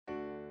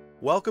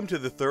Welcome to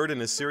the third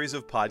in a series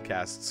of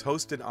podcasts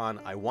hosted on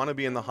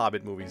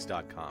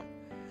iwannabeInTheHobbitMovies.com.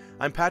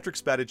 I'm Patrick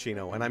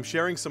Spadaccino, and I'm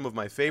sharing some of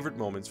my favorite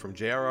moments from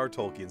J.R.R.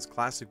 Tolkien's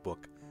classic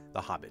book, The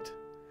Hobbit.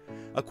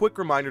 A quick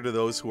reminder to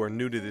those who are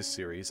new to this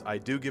series, I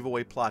do give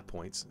away plot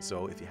points,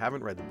 so if you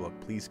haven't read the book,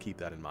 please keep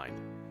that in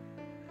mind.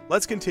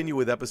 Let's continue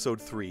with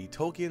Episode 3,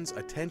 Tolkien's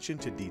Attention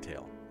to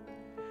Detail.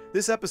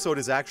 This episode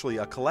is actually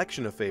a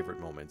collection of favorite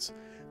moments,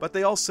 but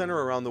they all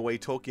center around the way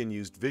Tolkien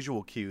used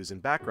visual cues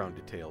and background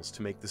details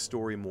to make the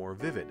story more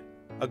vivid.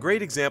 A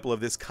great example of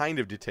this kind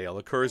of detail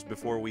occurs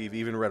before we've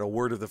even read a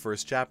word of the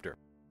first chapter.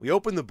 We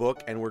open the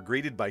book and we're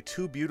greeted by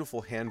two beautiful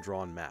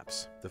hand-drawn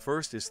maps. The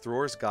first is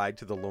Thror's Guide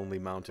to the Lonely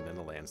Mountain and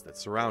the lands that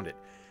surround it.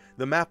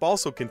 The map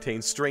also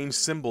contains strange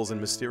symbols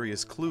and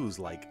mysterious clues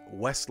like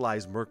 "West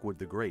lies Mirkwood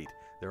the Great,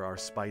 there are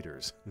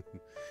spiders."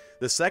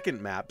 The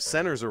second map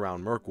centers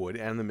around Mirkwood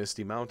and the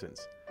Misty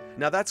Mountains.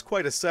 Now that's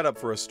quite a setup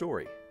for a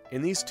story.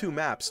 In these two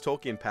maps,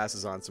 Tolkien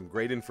passes on some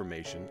great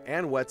information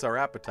and whets our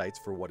appetites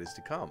for what is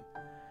to come.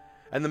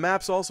 And the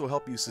maps also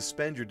help you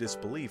suspend your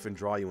disbelief and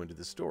draw you into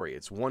the story.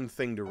 It's one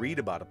thing to read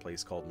about a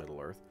place called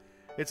Middle-earth.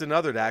 It's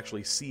another to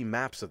actually see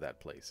maps of that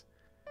place.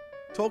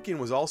 Tolkien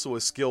was also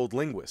a skilled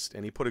linguist,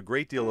 and he put a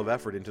great deal of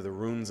effort into the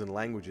runes and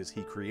languages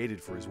he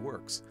created for his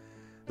works.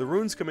 The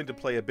runes come into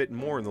play a bit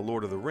more in The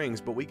Lord of the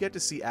Rings, but we get to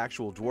see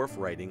actual dwarf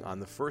writing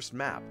on the first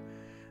map.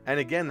 And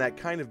again, that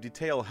kind of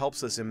detail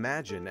helps us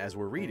imagine as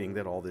we're reading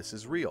that all this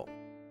is real.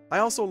 I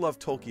also love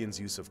Tolkien's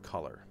use of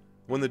color.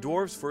 When the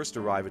dwarves first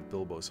arrive at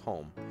Bilbo's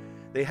home,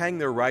 they hang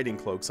their riding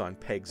cloaks on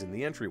pegs in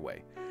the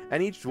entryway,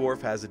 and each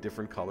dwarf has a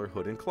different color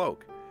hood and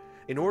cloak.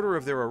 In order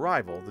of their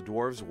arrival, the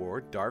dwarves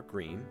wore dark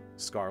green,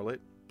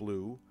 scarlet,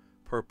 blue,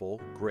 purple,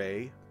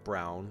 gray,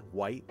 brown,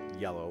 white,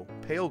 yellow,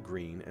 pale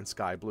green, and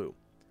sky blue.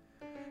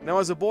 Now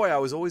as a boy, I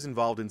was always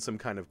involved in some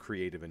kind of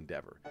creative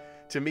endeavor.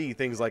 To me,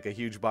 things like a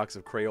huge box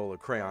of Crayola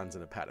crayons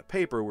and a pad of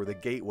paper were the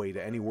gateway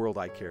to any world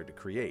I cared to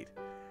create.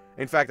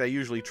 In fact, I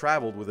usually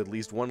traveled with at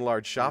least one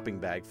large shopping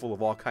bag full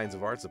of all kinds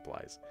of art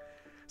supplies.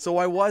 So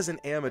I was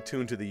and am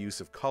attuned to the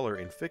use of color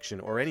in fiction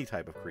or any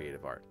type of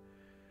creative art.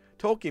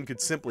 Tolkien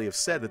could simply have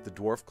said that the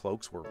dwarf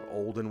cloaks were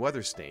old and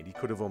weather-stained. He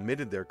could have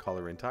omitted their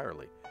color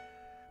entirely.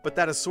 But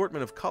that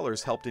assortment of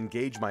colors helped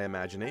engage my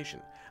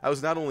imagination. I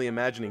was not only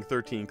imagining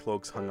 13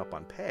 cloaks hung up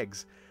on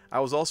pegs, I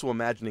was also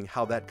imagining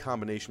how that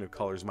combination of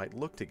colors might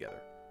look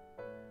together.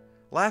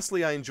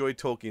 Lastly, I enjoyed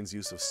Tolkien's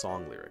use of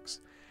song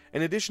lyrics.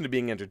 In addition to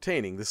being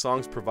entertaining, the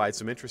songs provide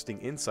some interesting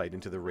insight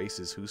into the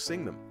races who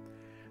sing them.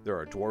 There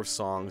are dwarf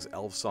songs,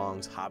 elf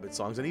songs, hobbit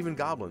songs, and even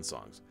goblin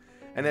songs.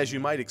 And as you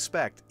might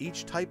expect,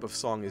 each type of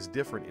song is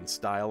different in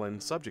style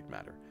and subject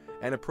matter,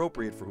 and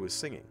appropriate for who is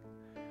singing.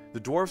 The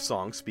dwarf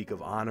songs speak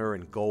of honor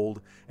and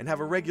gold and have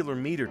a regular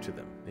meter to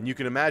them, and you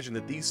can imagine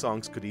that these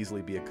songs could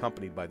easily be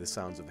accompanied by the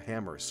sounds of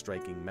hammers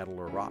striking metal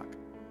or rock.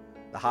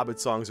 The hobbit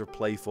songs are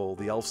playful,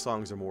 the elf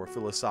songs are more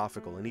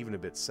philosophical and even a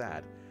bit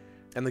sad,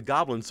 and the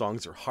goblin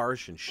songs are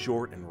harsh and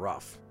short and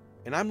rough.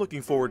 And I'm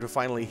looking forward to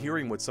finally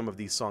hearing what some of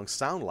these songs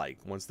sound like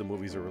once the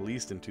movies are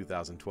released in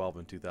 2012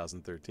 and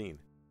 2013.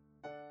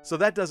 So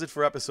that does it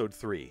for Episode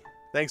 3.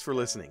 Thanks for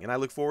listening, and I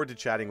look forward to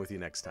chatting with you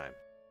next time.